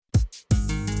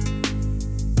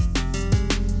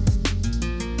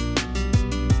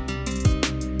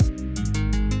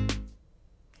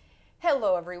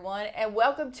Hello, everyone, and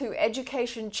welcome to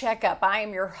Education Checkup. I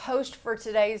am your host for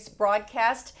today's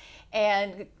broadcast,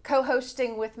 and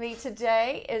co-hosting with me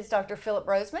today is Dr. Philip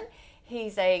Roseman.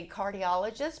 He's a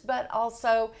cardiologist, but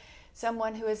also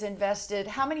someone who has invested.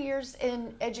 How many years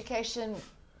in education,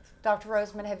 Dr.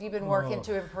 Roseman, have you been working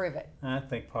to improve it? I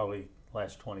think probably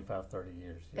last 25, 30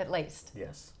 years. Yeah. At least?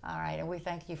 Yes. All right, and we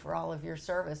thank you for all of your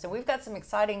service. And we've got some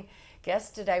exciting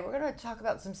guests today. We're going to talk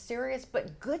about some serious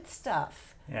but good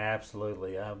stuff. Yeah,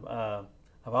 absolutely. I've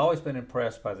always been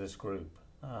impressed by this group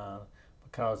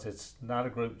because it's not a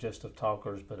group just of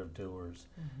talkers but of doers.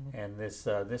 Mm-hmm. And this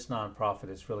nonprofit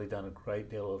has really done a great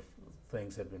deal of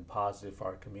things that have been positive for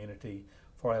our community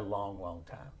for a long, long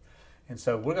time. And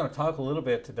so we're going to talk a little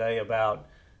bit today about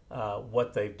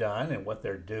what they've done and what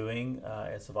they're doing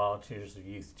as the Volunteers of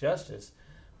Youth Justice,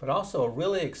 but also a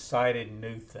really exciting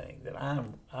new thing that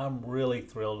I'm really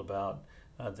thrilled about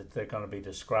that they're going to be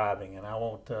describing. And I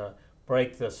won't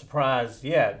break the surprise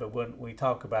yet, but when we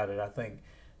talk about it, I think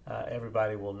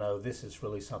everybody will know this is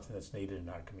really something that's needed in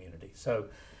our community. So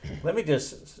let me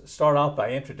just start off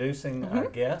by introducing our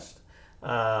guest,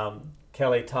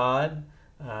 Kelli Todd.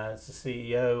 Is the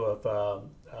CEO of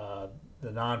the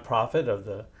nonprofit of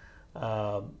the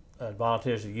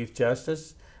Volunteers of Youth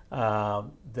Justice.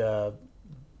 The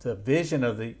vision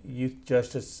of the Youth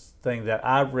Justice thing that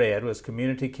I read was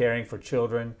community caring for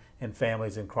children and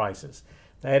families in crisis.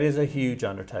 That is a huge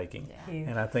undertaking,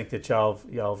 and I think that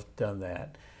y'all done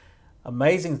that.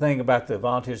 Amazing thing about the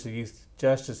Volunteers of Youth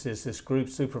Justice is this group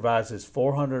supervises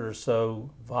 400 or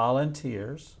so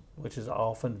volunteers, which is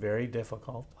often very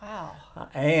difficult. Wow.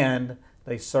 And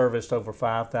they serviced over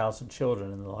 5,000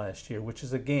 children in the last year, which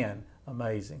is, again,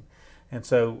 amazing. And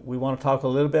so we want to talk a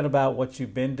little bit about what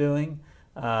you've been doing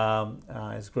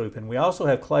as a group. And we also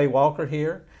have Clay Walker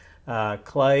here.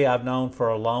 Clay I've known for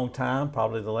a long time,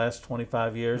 probably the last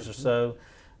 25 years or so.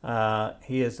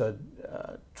 He is a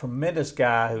tremendous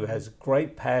guy who has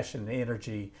great passion and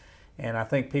energy. And I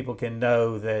think people can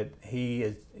know that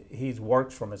he's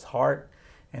works from his heart,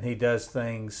 and he does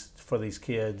things for these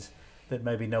kids that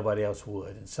maybe nobody else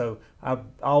would. And so I've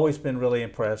always been really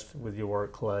impressed with your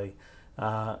work, Clay,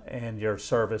 and your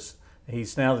service.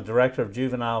 He's now the Director of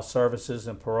Juvenile Services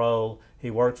and Parole. He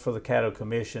works for the Caddo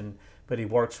Commission, but he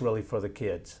works really for the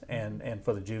kids and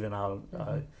for the juvenile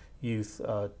youth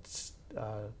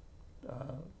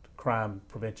crime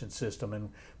prevention system, and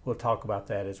we'll talk about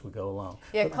that as we go along.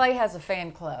 Yeah, Clay has a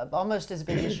fan club, almost as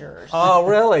big as yours. Oh,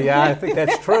 really? Yeah, I think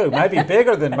that's true. Maybe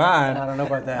bigger than mine. I don't know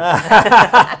about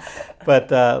that.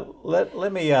 But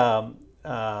let me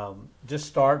just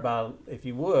start by, if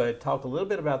you would, talk a little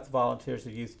bit about the Volunteers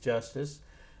of Youth Justice,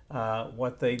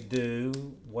 what they do,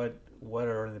 what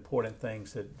are the important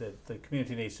things that the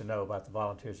community needs to know about the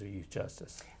Volunteers of Youth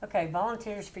Justice. Okay,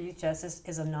 Volunteers for Youth Justice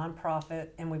is a nonprofit,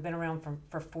 and we've been around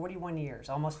for 41 years,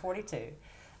 almost 42.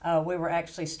 We were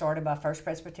actually started by First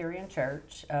Presbyterian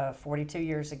Church 42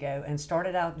 years ago, and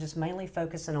started out just mainly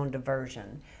focusing on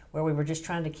diversion, where we were just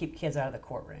trying to keep kids out of the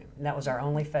courtroom. And that was our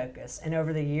only focus. And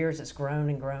over the years, it's grown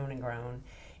and grown and grown.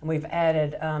 And we've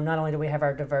added, not only do we have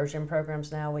our diversion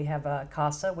programs now, we have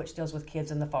CASA, which deals with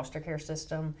kids in the foster care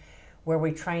system, where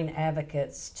we train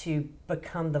advocates to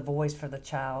become the voice for the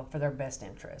child for their best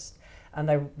interest.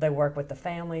 They work with the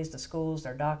families, the schools,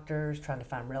 their doctors, trying to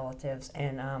find relatives,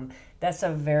 and that's a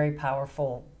very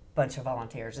powerful bunch of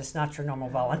volunteers. It's not your normal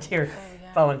volunteer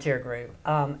group.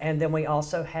 And then we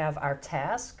also have our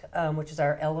TASK, which is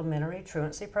our elementary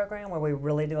truancy program, where we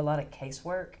really do a lot of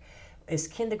casework. It's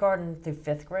kindergarten through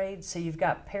 5th grade, so you've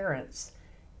got parents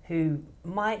who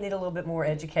might need a little bit more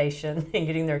education in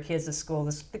getting their kids to school.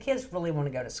 The kids really want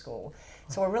to go to school.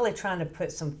 So we're really trying to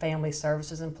put some family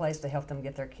services in place to help them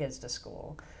get their kids to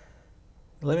school.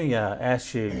 Let me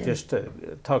ask you just to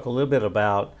talk a little bit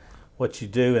about what you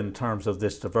do in terms of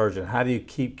this diversion. How do you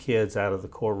keep kids out of the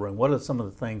courtroom? What are some of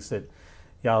the things that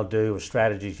y'all do or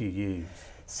strategies you use?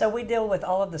 So we deal with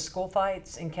all of the school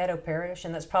fights in Caddo Parish,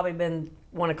 and that's probably been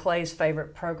one of Clay's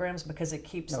favorite programs because it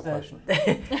keeps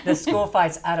the school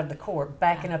fights out of the court,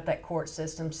 backing up that court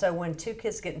system. So when two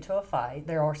kids get into a fight,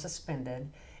 they are suspended,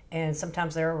 and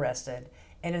sometimes they're arrested.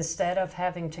 And instead of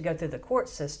having to go through the court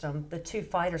system, the two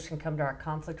fighters can come to our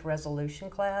conflict resolution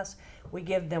class. We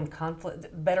give them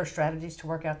better strategies to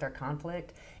work out their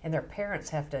conflict, and their parents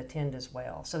have to attend as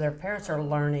well. So their parents are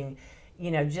learning,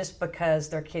 just because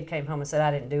their kid came home and said, I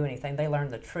didn't do anything, they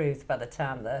learn the truth by the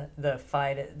time the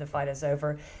fight is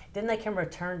over. Then they can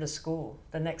return to school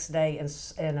the next day and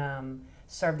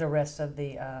serve the rest of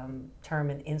the term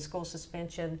in school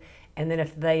suspension. And then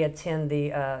if they attend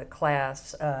the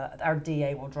class, our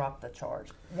DA will drop the charge.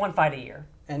 One fight a year.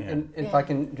 And if I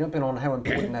can jump in on how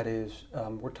important that is,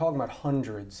 we're talking about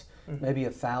hundreds, maybe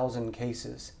 1,000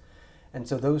 cases. And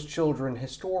so those children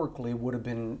historically would have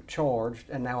been charged,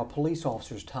 and now a police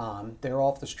officer's time, they're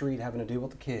off the street having to deal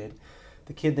with the kid.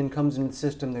 The kid then comes into the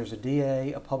system, there's a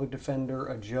DA, a public defender,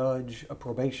 a judge, a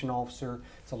probation officer.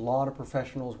 It's a lot of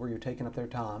professionals where you're taking up their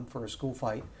time for a school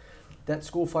fight. That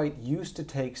school fight used to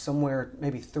take somewhere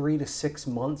maybe 3 to 6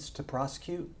 months to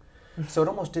prosecute. So it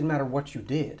almost didn't matter what you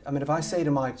did. I mean, if I say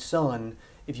to my son,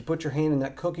 if you put your hand in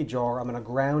that cookie jar, I'm going to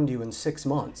ground you in 6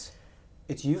 months,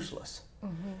 it's useless.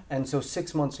 And so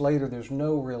 6 months later, there's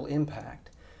no real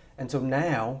impact. And so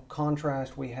now,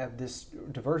 contrast, we have this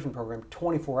diversion program.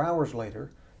 24 hours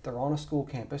later, they're on a school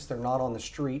campus. They're not on the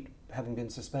street having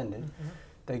been suspended.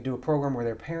 They do a program where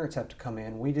their parents have to come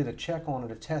in. We did a check on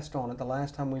it, a test on it. The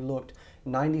last time we looked,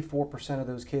 94% of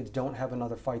those kids don't have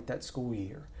another fight that school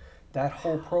year. That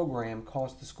whole program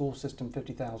cost the school system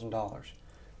 $50,000.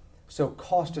 So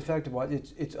cost effective,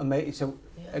 it's amazing. So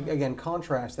again,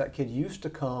 contrast, that kid used to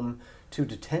come to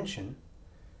detention.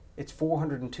 It's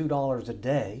 $402 a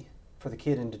day for the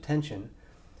kid in detention,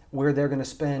 where they're going to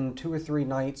spend 2 or 3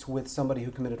 nights with somebody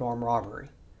who committed armed robbery.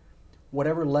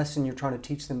 Whatever lesson you're trying to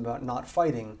teach them about not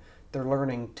fighting, they're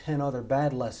learning 10 other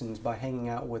bad lessons by hanging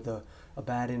out with a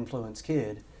bad influence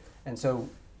kid. And so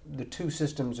the two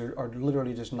systems are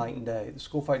literally just night and day. The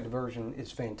school fight diversion is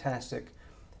fantastic,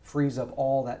 frees up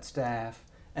all that staff,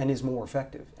 and is more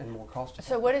effective and more cost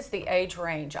effective. So what is the age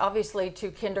range? Obviously, to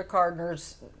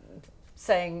kindergartners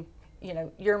saying, you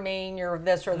know, you're mean, you're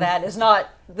this or that is not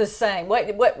the same.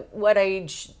 What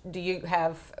age do you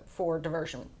have for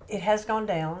diversion? It has gone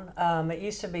down. It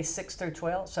used to be 6 through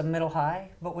 12, so middle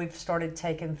high, but we've started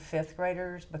taking 5th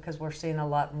graders because we're seeing a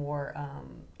lot more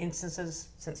instances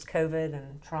since COVID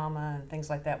and trauma and things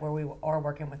like that where we are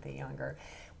working with the younger.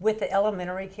 With the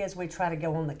elementary kids, we try to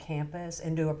go on the campus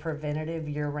and do a preventative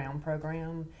year-round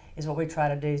program is what we try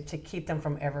to do to keep them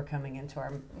from ever coming into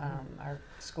our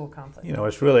school complex. You know,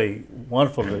 it's really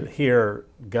wonderful to hear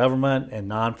government and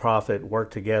nonprofit work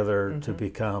together to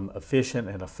become efficient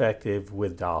and effective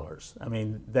with dollars. I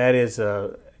mean, that is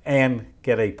and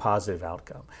get a positive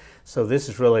outcome. So this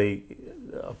is really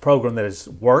a program that has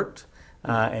worked,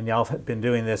 and y'all have been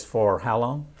doing this for how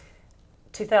long?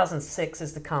 2006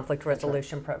 is the conflict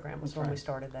resolution program was when we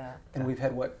started that. And we've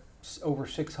had, over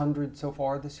 600 so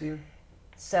far this year?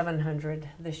 700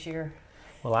 this year.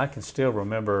 Well, I can still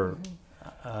remember.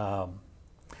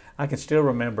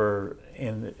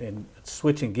 In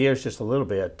switching gears just a little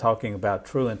bit, talking about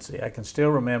truancy. I can still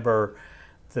remember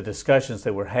the discussions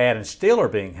that were had and still are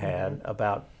being had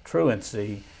about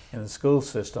truancy in the school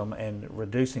system and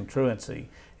reducing truancy.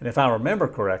 And if I remember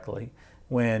correctly,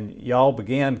 when y'all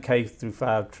began K through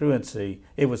 5 truancy,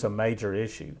 it was a major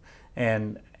issue,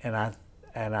 and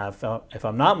I felt, if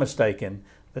I'm not mistaken,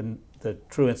 the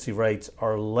truancy rates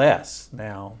are less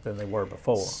now than they were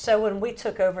before. So when we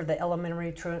took over the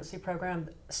elementary truancy program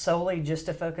solely just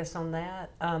to focus on that,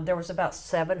 there was about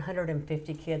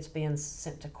 750 kids being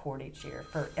sent to court each year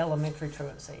for elementary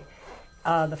truancy.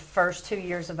 The first 2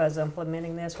 years of us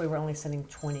implementing this, we were only sending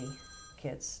 20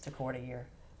 kids to court a year.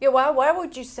 Yeah, why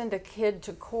would you send a kid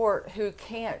to court who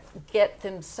can't get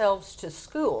themselves to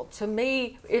school? To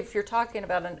me, if you're talking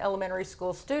about an elementary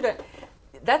school student,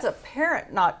 that's a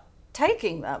parent not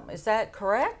taking them. Is that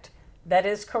correct? That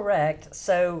is correct.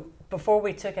 So before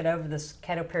we took it over, this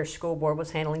Caddo Parish School Board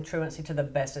was handling truancy to the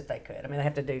best that they could. I mean, they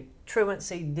have to do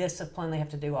truancy, discipline, they have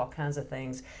to do all kinds of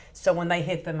things. So when they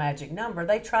hit the magic number,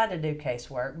 they try to do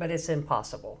casework, but it's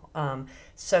impossible.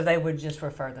 So they would just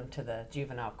refer them to the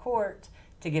juvenile court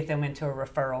to get them into a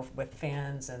referral with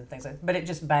fins and things like that. But it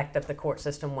just backed up the court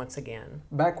system once again.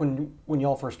 Back when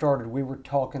y'all first started, we were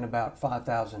talking about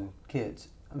 5,000 kids.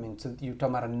 I mean, so you're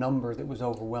talking about a number that was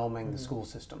overwhelming the school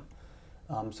system.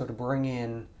 So to bring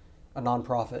in a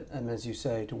nonprofit, and as you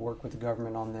say, to work with the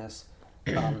government on this,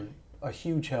 a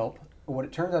huge help. What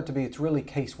it turns out to be, it's really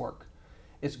casework.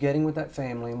 It's getting with that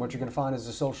family, and what you're going to find is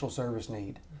a social service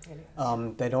need.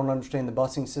 They don't understand the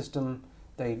busing system.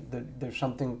 There's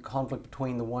something conflict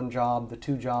between the one job, the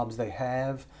 2 jobs they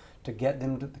have to get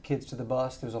them the kids to the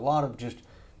bus. There's a lot of just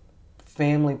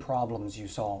family problems you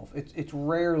solve. It's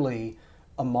rarely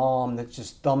a mom that's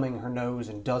just thumbing her nose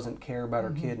and doesn't care about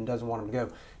her kid and doesn't want him to go.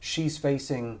 She's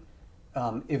facing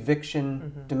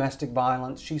eviction, domestic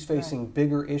violence. She's facing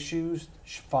bigger issues,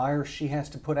 fires she has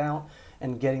to put out,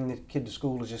 and getting the kid to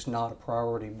school is just not a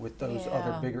priority with those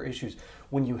other bigger issues.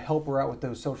 When you help her out with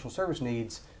those social service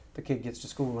needs, the kid gets to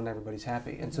school and everybody's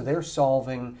happy. And so they're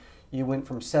solving, you went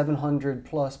from 700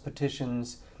 plus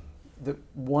petitions. The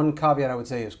one caveat I would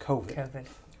say is COVID.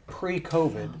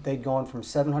 pre-COVID, they'd gone from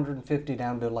 750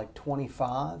 down to like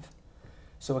 25.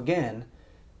 So again,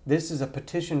 this is a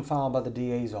petition filed by the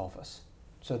DA's office.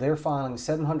 So they're filing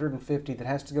 750 that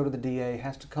has to go to the DA,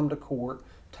 has to come to court,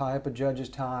 tie up a judge's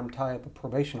time, tie up a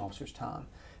probation officer's time,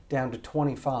 down to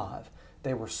 25.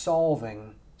 They were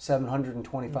solving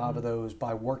 725 of those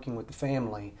by working with the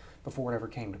family before it ever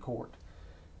came to court.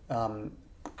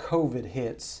 COVID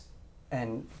hits,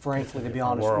 and frankly, to be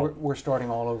honest, we're starting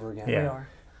all over again. We are.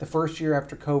 The first year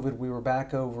after COVID, we were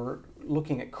back over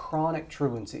looking at chronic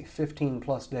truancy, 15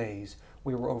 plus days,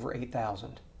 we were over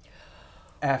 8,000.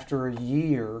 After a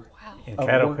year in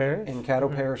Caddo Parish? In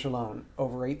Caddo Parish alone,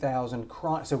 over 8,000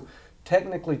 chronic. So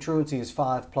technically truancy is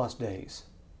 5+ days.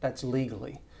 That's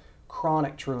legally.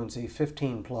 Chronic truancy,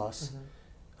 15 plus.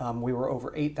 We were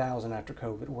over 8,000 after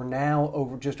COVID. We're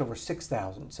now just over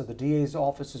 6,000. So the DA's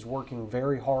office is working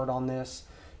very hard on this.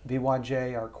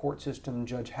 VYJ, our court system,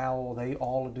 Judge Howell, they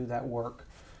all do that work.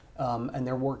 And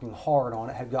they're working hard on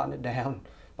it, have gotten it down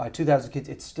by 2,000 kids.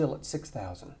 It's still at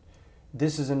 6,000.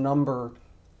 This is a number,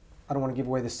 I don't want to give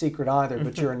away the secret either,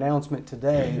 but your announcement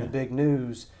today, the big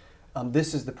news,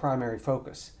 this is the primary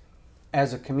focus.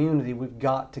 As a community, we've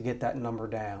got to get that number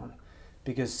down,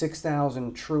 because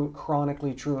 6,000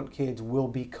 chronically truant kids will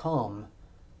become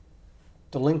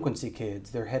delinquency kids.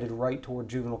 They're headed right toward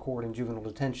juvenile court and juvenile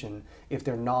detention if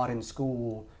they're not in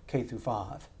school K through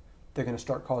 5. They're going to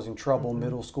start causing trouble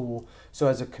middle school. So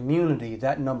as a community,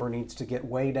 that number needs to get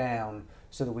way down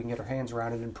so that we can get our hands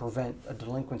around it and prevent a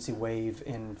delinquency wave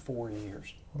in 4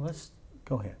 years. Well, let's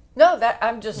go ahead. No,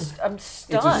 I'm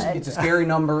stunned. It's a scary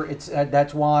number.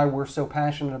 That's why we're so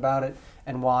passionate about it,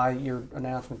 and why your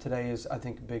announcement today is, I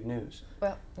think, big news.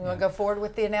 Well, you want to go forward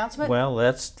with the announcement? Well,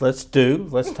 let's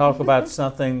talk about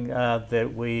something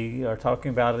that we are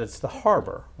talking about. It's the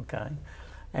harbor, okay?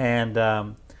 And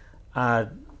I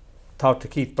talked to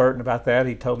Keith Burton about that.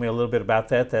 He told me a little bit about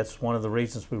that. That's one of the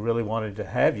reasons we really wanted to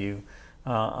have you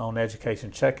on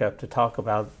Education Checkup to talk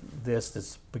about this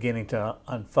that's beginning to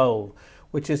unfold,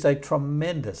 which is a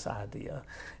tremendous idea.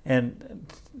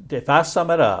 And if I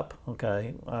sum it up,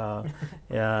 okay,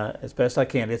 as best I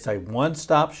can, it's a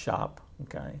one-stop shop,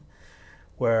 okay,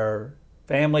 where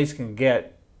families can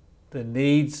get the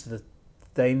needs that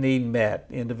they need met,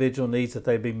 individual needs that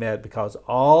they be met, because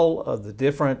all of the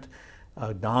different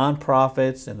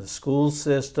nonprofits in the school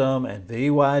system and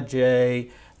VYJ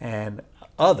and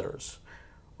others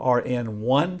are in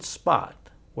one spot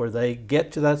where they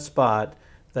get to that spot.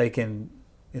 They can,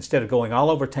 instead of going all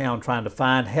over town trying to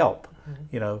find help,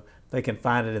 they can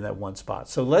find it in that one spot.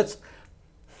 So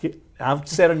I've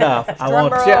said enough.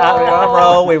 Drum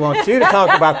roll. We want you to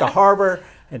talk about the harbor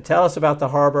and tell us about the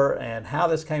harbor and how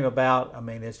this came about. I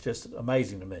mean, it's just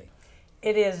amazing to me.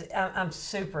 It is. I'm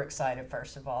super excited,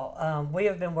 first of all. We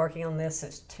have been working on this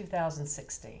since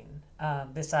 2016,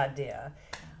 this idea.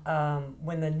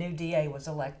 When the new DA was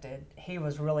elected, he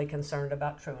was really concerned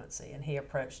about truancy, and he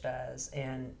approached us.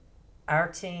 And our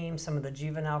team, some of the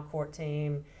juvenile court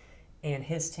team, and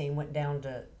his team went down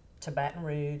to Baton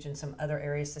Rouge and some other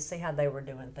areas to see how they were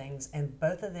doing things. And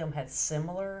both of them had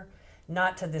similar,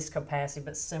 not to this capacity,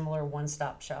 but similar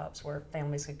one-stop shops where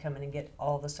families could come in and get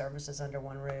all the services under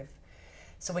one roof.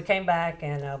 So we came back,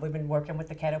 and we've been working with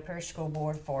the Caddo Parish School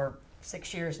Board for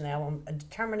 6 years now on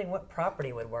determining what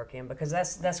property would work in, because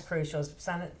that's crucial, is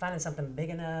finding something big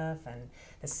enough and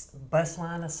it's bus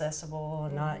line accessible,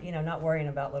 and not worrying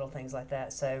about little things like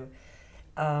that. So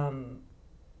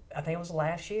I think it was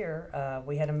last year,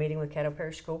 we had a meeting with Caddo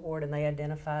Parish School Board, and they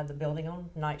identified the building on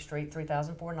Knight Street,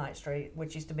 3004 Knight Street,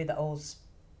 which used to be the old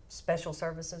Special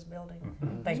Services building.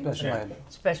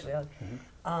 Special ed.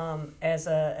 As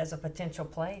a potential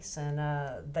place, and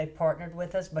they partnered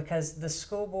with us because the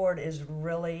school board is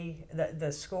really,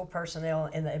 the school personnel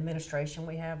and the administration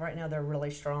we have right now, they're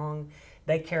really strong.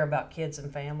 They care about kids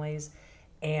and families,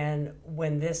 and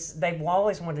when they've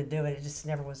always wanted to do it, it just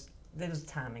never was. It was a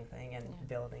timing thing and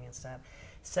building and stuff.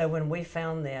 So when we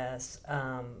found this,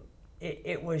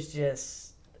 it was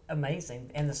just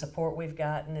amazing, and the support we've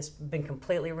gotten, it's been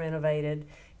completely renovated.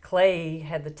 Clay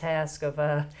had the task of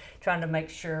trying to make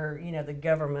sure, the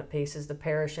government pieces, the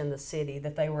parish and the city,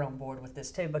 that they were on board with this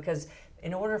too, because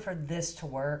in order for this to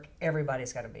work,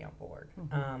 everybody's got to be on board.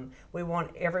 We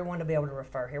want everyone to be able to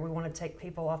refer here. We want to take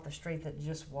people off the street that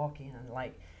just walk in,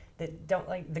 that don't,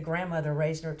 like the grandmother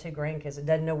raising her 2 grandkids that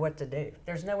doesn't know what to do.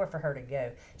 There's nowhere for her to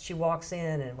go. She walks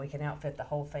in, and we can outfit the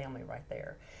whole family right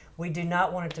there. We do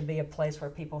not want it to be a place where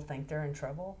people think they're in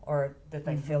trouble or that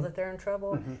they feel that they're in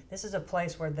trouble. This is a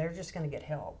place where they're just going to get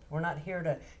help. We're not here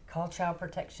to call child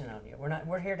protection on you.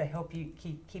 We're here to help you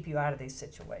keep you out of these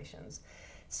situations.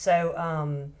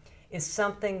 So is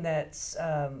something that's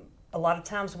a lot of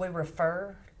times we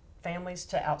refer families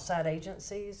to outside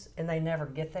agencies and they never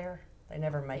get there. They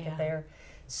never make it there.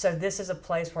 So this is a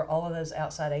place where all of those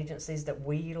outside agencies that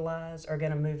we utilize are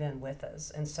going to move in with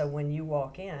us. And so when you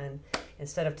walk in,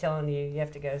 instead of telling you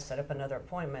have to go set up another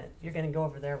appointment, you're going to go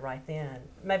over there right then.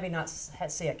 Maybe not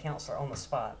see a counselor on the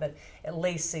spot, but at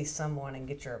least see someone and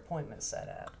get your appointment set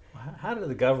up. How do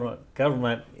the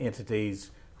government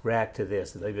entities react to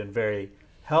this? Have they been very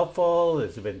helpful?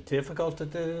 Has it been difficult to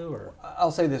do? Or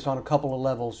I'll say this on a couple of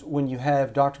levels. When you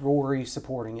have Dr. Gorey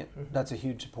supporting it, that's a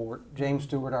huge support. James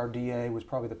Stewart, our DA, was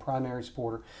probably the primary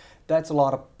supporter. That's a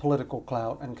lot of political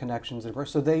clout and connections.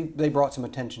 So they brought some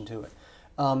attention to it.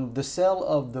 The sell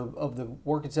of the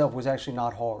work itself was actually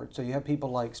not hard. So you have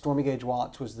people like Stormy Gage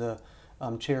Watts was the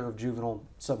chair of juvenile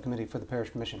subcommittee for the parish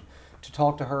commission. To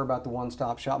talk to her about the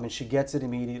one-stop shop, I mean, she gets it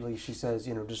immediately. She says,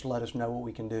 just let us know what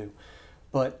we can do.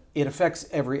 But it affects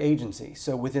every agency.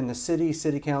 So within the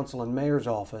city council, and mayor's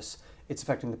office, it's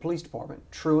affecting the police department.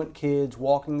 Truant kids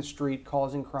walking the street,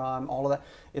 causing crime, all of that,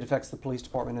 it affects the police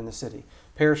department in the city.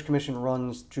 Parish commission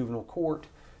runs juvenile court.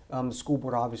 The school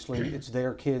board, obviously, it's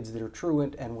their kids that are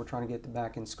truant, and we're trying to get them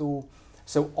back in school.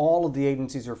 So all of the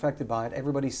agencies are affected by it.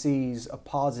 Everybody sees a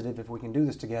positive if we can do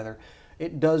this together.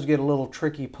 It does get a little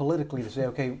tricky politically to say,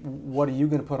 okay, what are you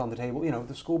going to put on the table?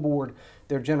 The school board,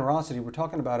 their generosity, we're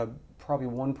talking about a probably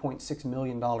 $1.6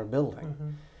 million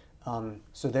building.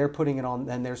 So they're putting it on,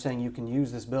 and they're saying you can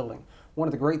use this building. One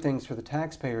of the great things for the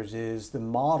taxpayers is the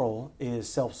model is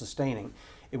self-sustaining.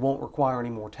 It won't require any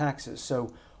more taxes.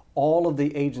 So all of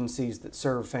the agencies that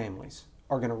serve families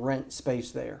are going to rent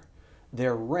space there.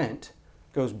 Their rent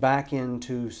goes back in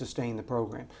to sustain the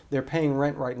program. They're paying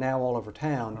rent right now all over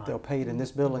town. Right. They'll pay it in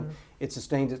this building. It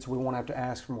sustains it, so we won't have to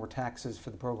ask for more taxes for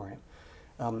the program.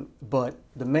 But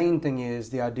the main thing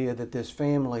is the idea that this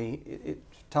family,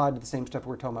 it's tied to the same stuff we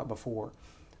were talking about before.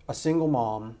 A single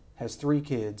mom has 3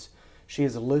 kids. She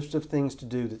has a list of things to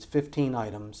do that's 15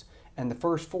 items, and the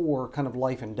first 4 are kind of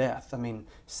life and death. I mean,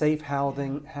 safe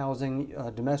housing,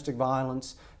 domestic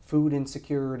violence, food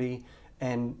insecurity,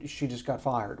 and she just got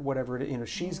fired. Whatever it is,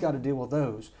 she's got to deal with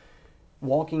those.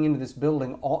 Walking into this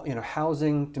building,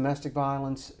 housing, domestic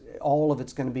violence, all of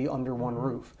it's going to be under one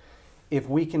roof. If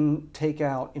we can take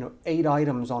out 8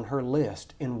 items on her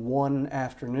list in one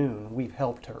afternoon, we've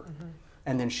helped her.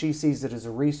 And then she sees it as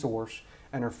a resource,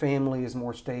 and her family is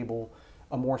more stable.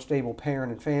 A more stable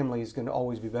parent and family is going to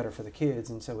always be better for the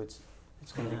kids, and so it's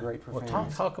going to be great for families.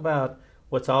 Well, talk about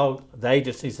what's all the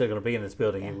agencies that are going to be in this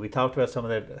building. Yeah. We talked about some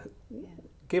of that.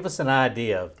 Give us an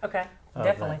idea of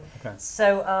definitely. That. Okay.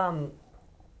 So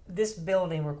this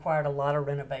building required a lot of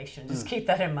renovation. Just keep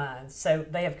that in mind. So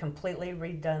they have completely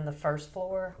redone the first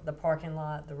floor, the parking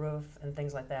lot, the roof, and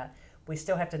things like that. We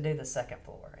still have to do the second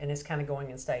floor, and it's kind of going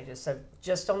in stages. So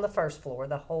just on the first floor,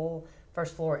 the whole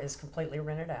first floor is completely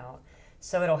rented out.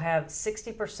 So it'll have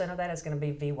 60% of that is going to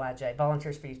be VYJ,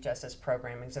 Volunteers for Youth Justice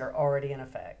programmings that are already in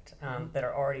effect, that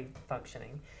are already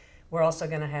functioning. We're also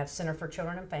going to have Center for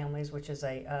Children and Families, which is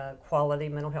a quality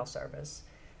mental health service.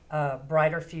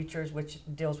 Brighter Futures, which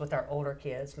deals with our older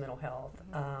kids' mental health.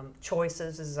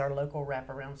 Choices is our local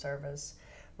wraparound service.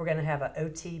 We're going to have an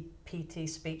OT, PT,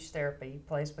 speech therapy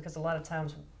place because a lot of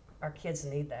times our kids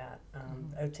need that,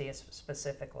 OT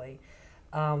specifically.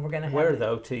 We're going to have. Where are the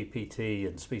OT, PT,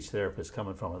 and speech therapists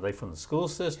coming from? Are they from the school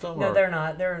system? No, they're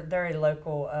not. They're a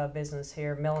local business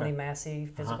here. Melanie Massey,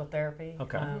 Physical Therapy.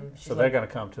 Okay. So they're going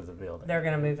to come to the building. They're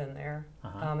going to move in there.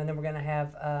 And then we're going to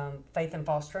have Faith and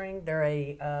Fostering. They're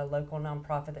a local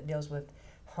nonprofit that deals with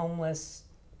homeless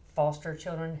foster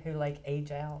children who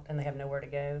age out and they have nowhere to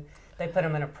go. They put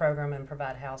them in a program and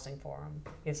provide housing for them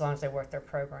as long as they work their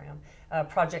program.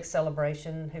 Project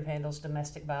Celebration, who handles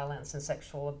domestic violence and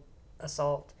sexual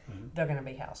assault, they're going to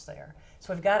be housed there.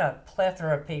 So we've got a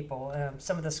plethora of people.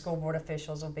 Some of the school board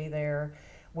officials will be there.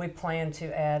 We plan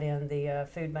to add in the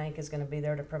food bank is going to be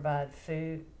there to provide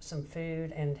some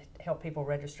food and help people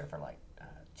register for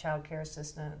child care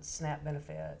assistance, SNAP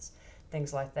benefits,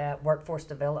 things like that, workforce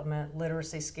development,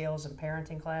 literacy skills and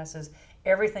parenting classes.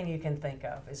 Everything you can think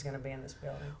of is going to be in this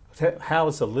building. How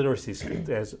is the literacy,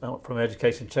 from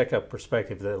education checkup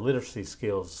perspective, the literacy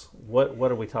skills, what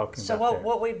are we talking about there? So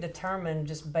what we've determined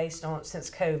just based on since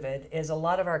COVID is a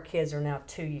lot of our kids are now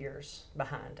 2 years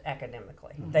behind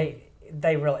academically.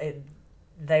 They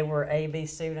were A/B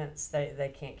students.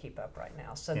 They can't keep up right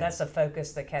now. So that's a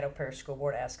focus the Caddo Parish School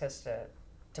Board asked us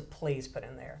to please put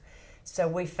in there. So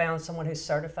we found someone who's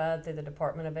certified through the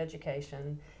Department of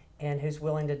Education, and who's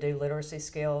willing to do literacy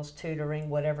skills, tutoring,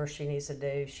 whatever she needs to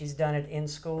do. She's done it in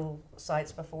school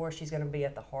sites before. She's going to be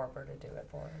at the harbor to do it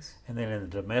for us. And then in the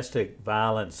domestic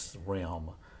violence realm,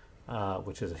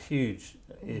 which is a huge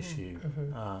issue,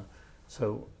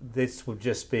 so this would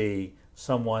just be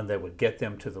someone that would get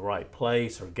them to the right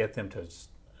place or get them to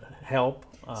help.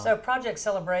 So Project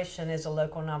Celebration is a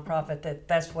local nonprofit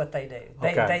that's what they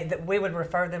do. We would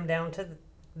refer them down to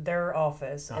their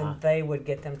office, and they would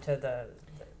get them to the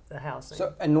housing.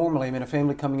 So, and normally, I mean, a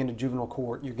family coming into juvenile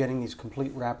court, you're getting these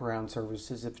complete wraparound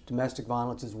services. If domestic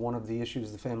violence is one of the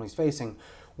issues the family's facing,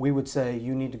 we would say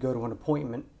you need to go to an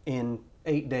appointment in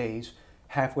 8 days,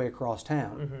 halfway across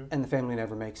town, and the family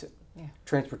never makes it. Yeah.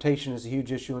 Transportation is a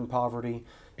huge issue in poverty.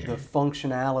 The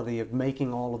functionality of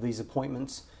making all of these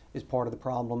appointments is part of the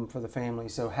problem for the family.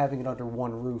 So having it under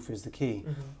one roof is the key.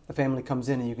 The family comes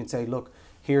in and you can say, look,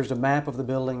 here's a map of the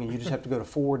building, and you just have to go to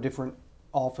 4 different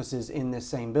offices in this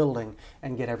same building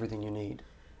and get everything you need.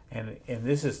 And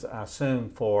this is, I assume,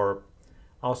 for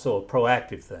also a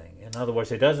proactive thing. In other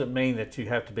words, it doesn't mean that you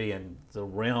have to be in the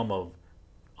realm of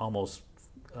almost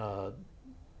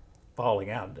falling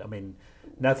out. I mean,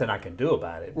 nothing I can do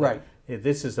about it. Right.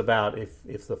 This is about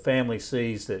if the family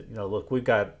sees that, look, we've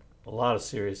got a lot of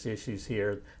serious issues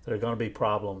here that are going to be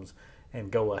problems, and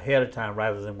go ahead of time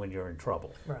rather than when you're in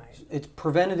trouble. Right. It's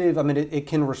preventative. I mean, it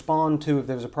can respond to if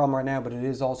there's a problem right now, but it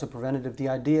is also preventative. The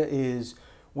idea is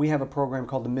we have a program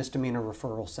called the Misdemeanor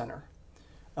Referral Center.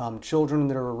 Children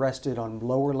that are arrested on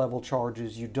lower level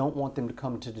charges, you don't want them to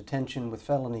come to detention with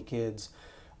felony kids,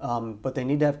 but they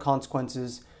need to have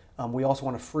consequences. We also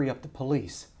want to free up the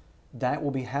police. That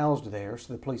will be housed there,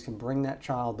 so the police can bring that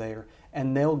child there,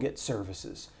 and they'll get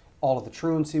services. All of the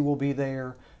truancy will be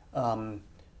there.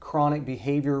 Chronic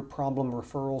behavior problem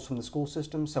referrals from the school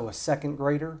system. So a second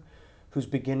grader who's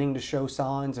beginning to show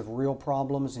signs of real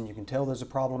problems, and you can tell there's a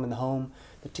problem in the home.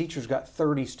 The teacher's got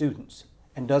 30 students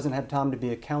and doesn't have time to be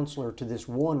a counselor to this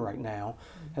one right now,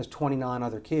 has 29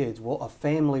 other kids. Well, a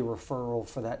family referral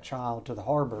for that child to the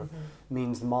harbor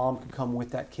means the mom can come with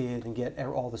that kid and get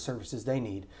all the services they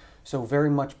need. So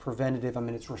very much preventative. I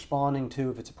mean, it's responding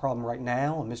to if it's a problem right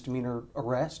now, a misdemeanor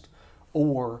arrest,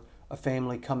 or a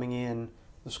family coming in.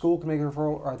 The school can make a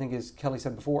referral, or I think, as Kelly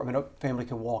said before, I mean, a family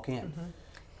can walk in.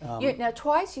 Now,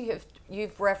 twice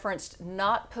you've referenced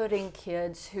not putting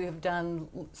kids who have done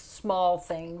small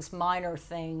things, minor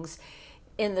things,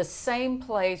 in the same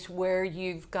place where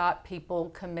you've got people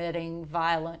committing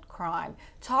violent crime.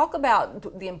 Talk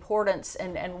about the importance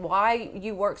and why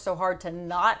you work so hard to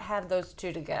not have those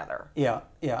two together. Yeah.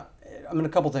 I mean, a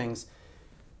couple things.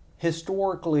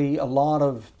 Historically, a lot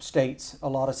of states, a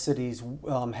lot of cities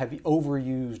have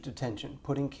overused detention,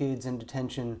 putting kids in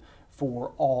detention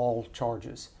for all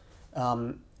charges.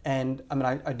 And I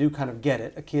mean, I do kind of get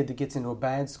it. A kid that gets into a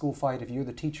bad school fight, if you're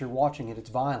the teacher watching it, it's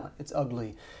violent, it's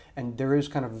ugly, and there is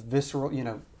kind of visceral,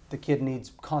 the kid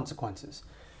needs consequences.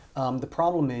 The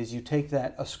problem is you take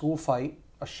a school fight,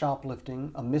 a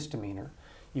shoplifting, a misdemeanor,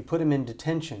 you put them in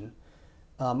detention.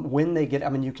 When they get, I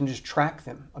mean, you can just track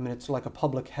them. I mean, it's like a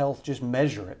public health, just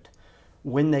measure it.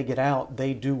 When they get out,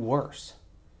 they do worse.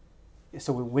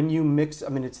 So when you mix, I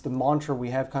mean, it's the mantra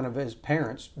we have kind of as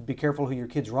parents, be careful who your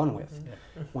kids run with.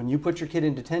 When you put your kid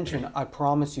in detention, I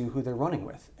promise you who they're running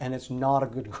with. And it's not a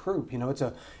good group.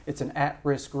 It's an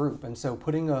at-risk group. And so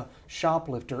putting a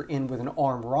shoplifter in with an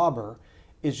armed robber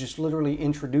is just literally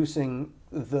introducing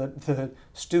the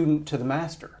student to the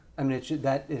master. I mean,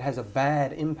 it has a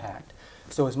bad impact.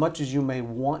 So as much as you may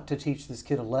want to teach this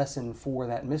kid a lesson for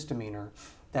that misdemeanor,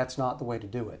 that's not the way to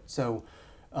do it. So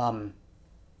on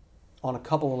a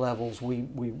couple of levels, we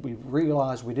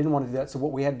realized we didn't want to do that. So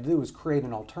what we had to do was create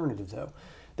an alternative, though.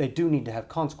 They do need to have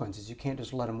consequences. You can't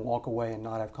just let them walk away and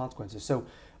not have consequences. So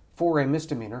for a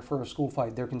misdemeanor, for a school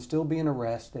fight, there can still be an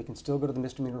arrest. They can still go to the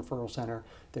misdemeanor referral center.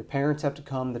 Their parents have to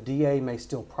come. The DA may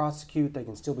still prosecute. They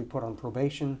can still be put on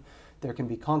probation. There can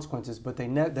be consequences, but they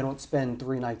don't spend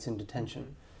 3 nights in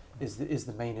detention is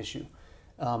the main issue.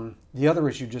 The other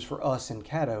issue just for us in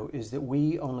Caddo is that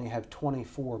we only have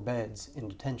 24 beds in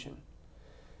detention.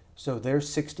 So there's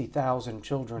 60,000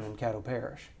 children in Caddo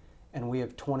Parish, and we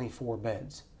have 24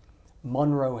 beds.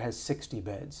 Monroe has 60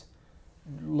 beds.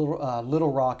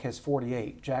 Little Rock has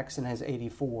 48. Jackson has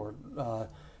 84.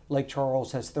 Lake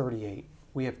Charles has 38.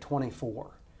 We have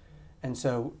 24. And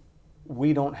so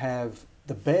we don't have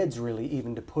the beds really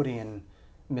even to put in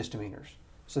misdemeanors.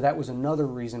 So that was another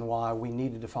reason why we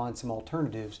needed to find some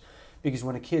alternatives, because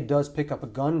when a kid does pick up a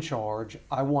gun charge,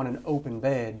 I want an open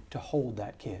bed to hold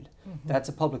that kid. That's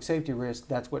a public safety risk.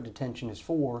 That's what detention is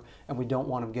for, and we don't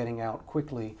want them getting out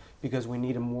quickly because we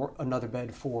need another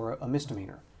bed for a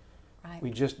misdemeanor. Right.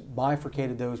 We just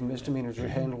bifurcated those. Misdemeanors are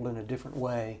handled in a different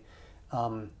way.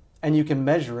 And you can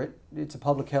measure it. It's a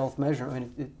public health measure. I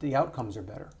mean, the outcomes are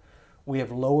better. We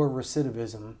have lower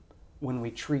recidivism when we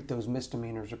treat those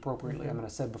misdemeanors appropriately. I mean, I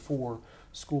said before,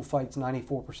 school fights,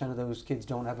 94% of those kids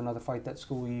don't have another fight that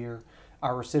school year.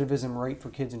 Our recidivism rate for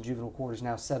kids in juvenile court is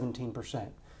now 17%.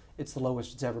 It's the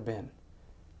lowest it's ever been.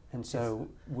 And so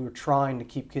we're trying to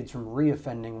keep kids from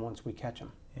reoffending once we catch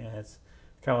them. Yeah, it's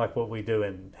kind of like what we do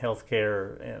in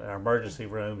healthcare. In our emergency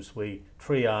rooms, we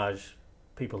triage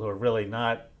people who are really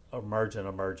not emergent,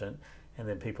 and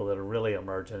then people that are really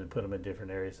emergent, and put them in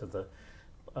different areas of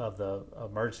the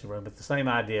emergency room. But the same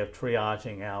idea of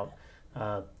triaging out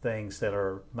things that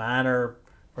are minor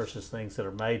versus things that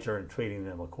are major and treating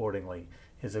them accordingly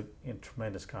is a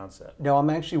tremendous concept. Now, I'm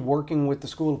actually working with the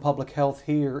School of Public Health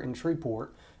here in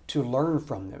Shreveport to learn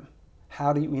from them.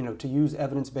 How do you, to use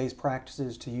evidence-based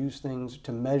practices, to use things,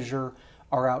 to measure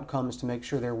our outcomes, to make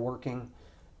sure they're working.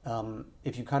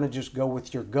 If you kind of just go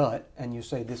with your gut and you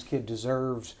say this kid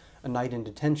deserves a night in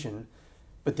detention,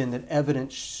 but then that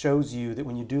evidence shows you that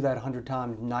when you do that 100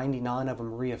 times, 99 of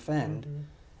them reoffend,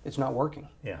 it's not working.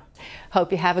 Yeah.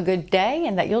 Hope you have a good day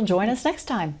and that you'll join us next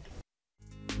time.